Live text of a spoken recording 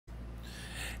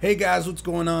Hey guys, what's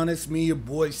going on? It's me, your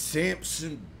boy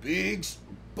Samson, Biggz,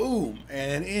 boom.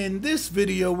 And in this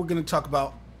video, we're going to talk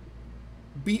about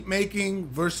beat making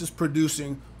versus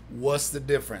producing. What's the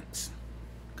difference?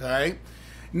 Okay.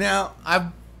 Now, I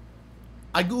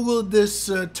googled this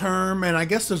term, and I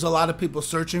guess there's a lot of people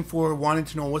searching for, wanting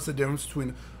to know what's the difference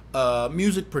between a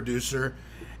music producer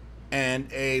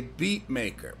and a beat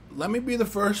maker. Let me be the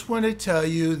first one to tell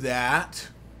you that,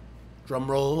 drum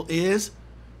roll, is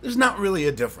there's not really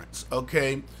a difference,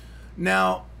 okay?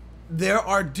 Now, there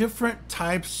are different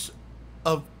types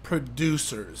of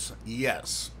producers.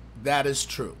 Yes, that is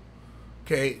true,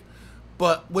 okay?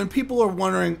 But when people are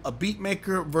wondering a beat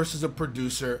maker versus a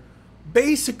producer,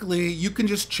 basically, you can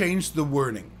just change the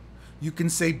wording. You can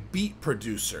say beat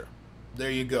producer. There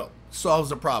you go. Solves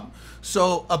the problem.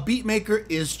 So a beat maker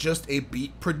is just a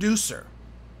beat producer.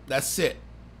 That's it,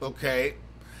 okay?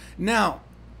 Now,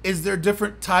 is there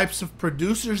different types of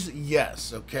producers?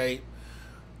 Yes, okay.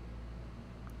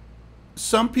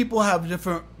 Some people have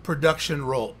different production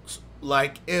roles.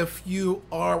 Like if you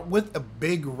are with a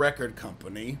big record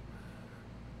company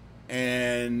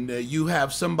and you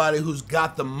have somebody who's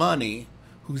got the money,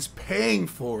 who's paying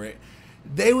for it,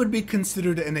 they would be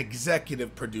considered an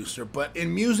executive producer. But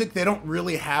in music, they don't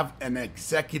really have an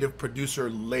executive producer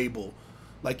label.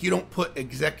 Like you don't put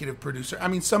executive producer. I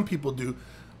mean, some people do.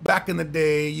 Back in the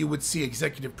day, you would see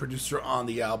executive producer on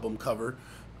the album cover,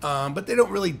 but they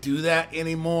don't really do that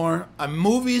anymore. On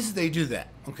movies, they do that,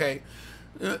 okay?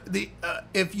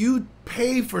 If you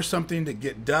pay for something to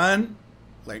get done,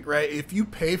 like, right, if you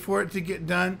pay for it to get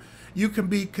done, you can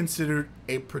be considered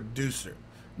a producer.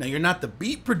 Now, you're not the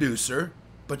beat producer,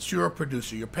 but you're a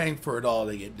producer. You're paying for it all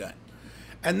to get done.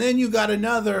 And then you got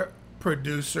another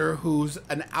producer who's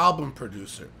an album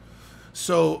producer.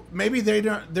 So maybe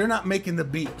they're not making the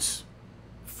beats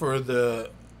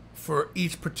for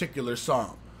each particular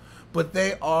song, but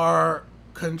they are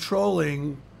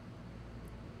controlling,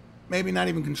 maybe not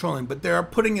even controlling, but they're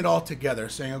putting it all together,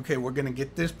 saying, okay, we're going to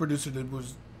get this producer to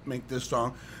make this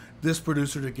song, this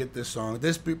producer to get this song,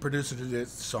 this beat producer to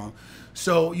this song.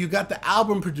 So you got the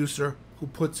album producer who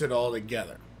puts it all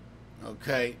together,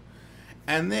 okay?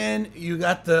 And then you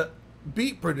got the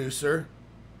beat producer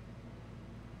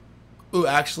who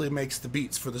actually makes the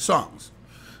beats for the songs.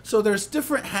 So there's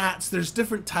different hats, there's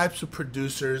different types of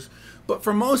producers, but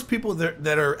for most people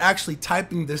that are actually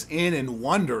typing this in and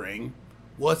wondering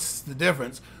what's the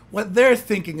difference, what they're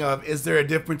thinking of is there a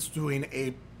difference between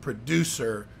a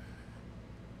producer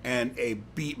and a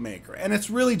beat maker. And it's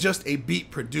really just a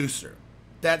beat producer.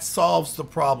 That solves the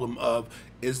problem of,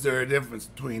 is there a difference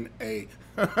between a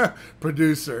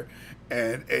producer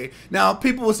and a... Now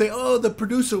people will say, oh, the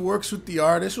producer works with the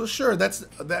artist. Well, sure, that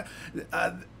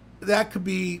could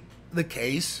be the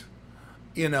case,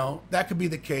 you know, that could be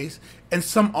the case. And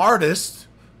some artists,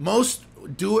 most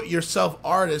do-it-yourself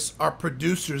artists, are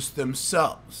producers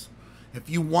themselves. If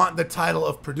you want the title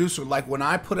of producer, like when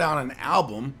I put out an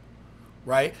album,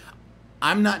 right,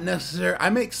 I'm not necessarily,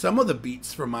 I make some of the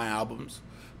beats for my albums,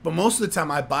 but most of the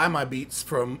time I buy my beats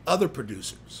from other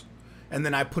producers and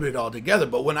then I put it all together.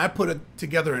 But when I put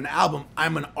together an album,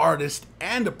 I'm an artist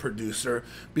and a producer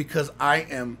because I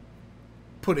am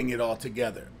putting it all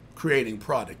together, creating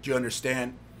product. You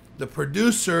understand? The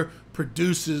producer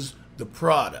produces the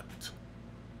product.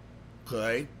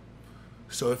 Okay?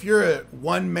 So if you're a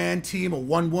one-man team, a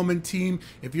one-woman team,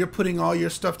 if you're putting all your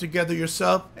stuff together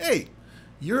yourself, hey,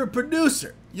 you're a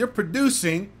producer. You're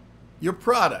producing your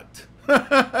product.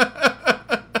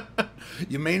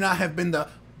 You may not have been the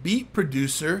beat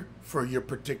producer for your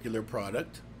particular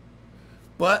product,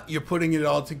 but you're putting it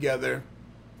all together.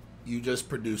 You just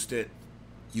produced it.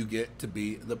 You get to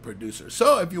be the producer.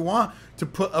 So if you want to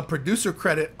put a producer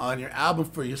credit on your album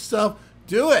for yourself,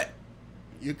 do it.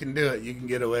 You can do it. You can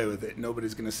get away with it.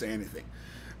 Nobody's going to say anything.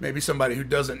 Maybe somebody who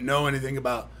doesn't know anything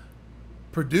about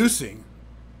producing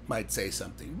might say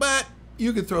something, but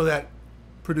you could throw that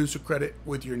producer credit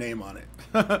with your name on it.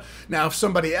 Now, if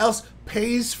somebody else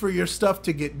pays for your stuff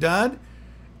to get done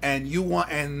and you want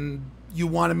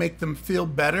to make them feel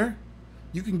better,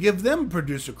 you can give them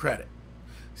producer credit.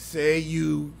 Say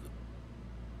you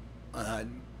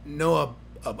know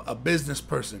a business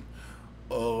person,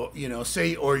 or you know,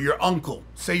 or your uncle.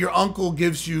 Say your uncle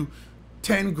gives you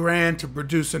 10 grand to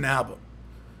produce an album,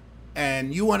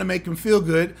 and you want to make him feel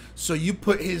good, so you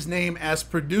put his name as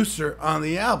producer on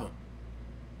the album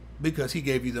because he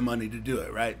gave you the money to do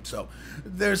it, right? So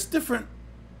there's different,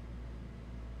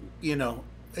 you know,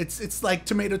 it's like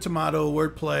tomato,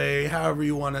 wordplay, however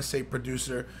you want to say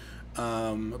producer.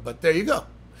 But there you go.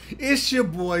 It's your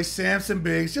boy Samson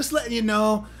Biggz, just letting you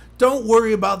know, don't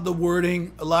worry about the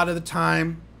wording a lot of the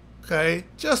time. Okay,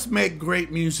 just make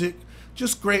great music,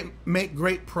 just make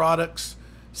great products,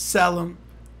 sell them,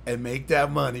 and make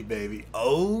that money, baby.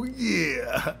 Oh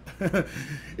yeah.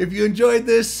 If you enjoyed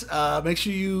this, make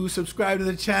sure you subscribe to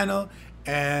the channel,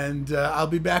 and I'll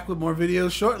be back with more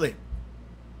videos shortly.